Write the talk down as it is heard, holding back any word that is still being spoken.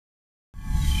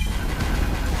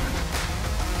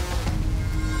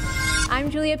I'm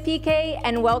Julia Piquet,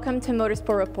 and welcome to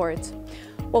Motorsport Report.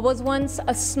 What was once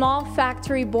a small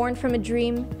factory born from a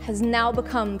dream has now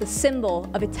become the symbol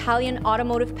of Italian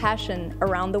automotive passion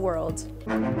around the world.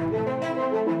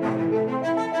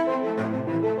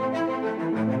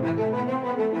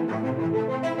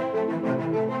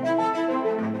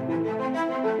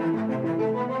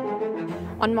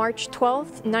 On March 12,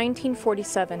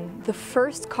 1947, the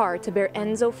first car to bear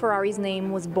Enzo Ferrari's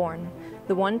name was born,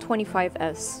 the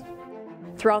 125S.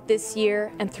 Throughout this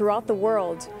year and throughout the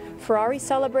world, Ferrari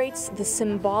celebrates the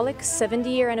symbolic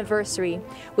 70-year anniversary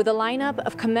with a lineup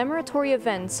of commemoratory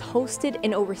events hosted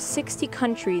in over 60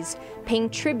 countries, paying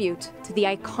tribute to the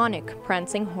iconic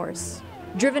prancing horse.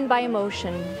 Driven by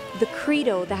emotion, the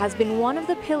credo that has been one of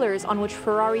the pillars on which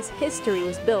Ferrari's history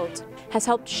was built has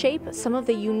helped shape some of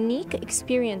the unique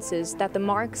experiences that the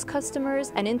marque's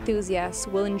customers and enthusiasts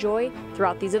will enjoy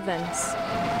throughout these events.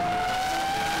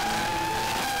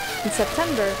 In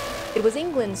September, it was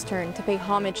England's turn to pay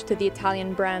homage to the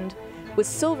Italian brand, with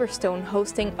Silverstone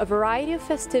hosting a variety of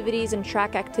festivities and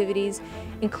track activities,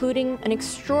 including an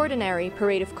extraordinary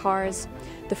parade of cars,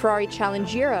 the Ferrari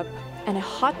Challenge Europe, and a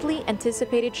hotly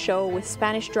anticipated show with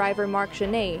Spanish driver Marc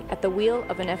Genet at the wheel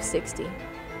of an F60.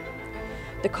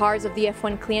 The cars of the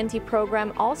F1 Clienti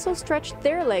program also stretched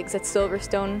their legs at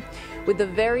Silverstone, with the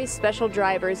very special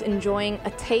drivers enjoying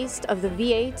a taste of the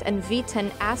V8 and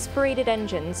V10 aspirated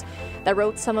engines that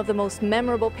wrote some of the most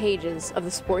memorable pages of the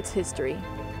sport's history.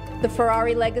 The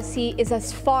Ferrari legacy is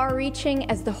as far-reaching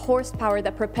as the horsepower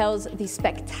that propels these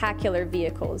spectacular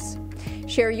vehicles.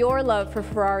 Share your love for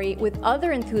Ferrari with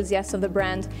other enthusiasts of the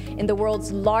brand in the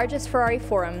world's largest Ferrari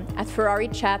forum at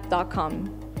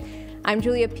ferrarichat.com. I'm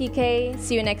Julia Piquet.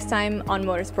 See you next time on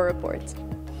Motorsport Report.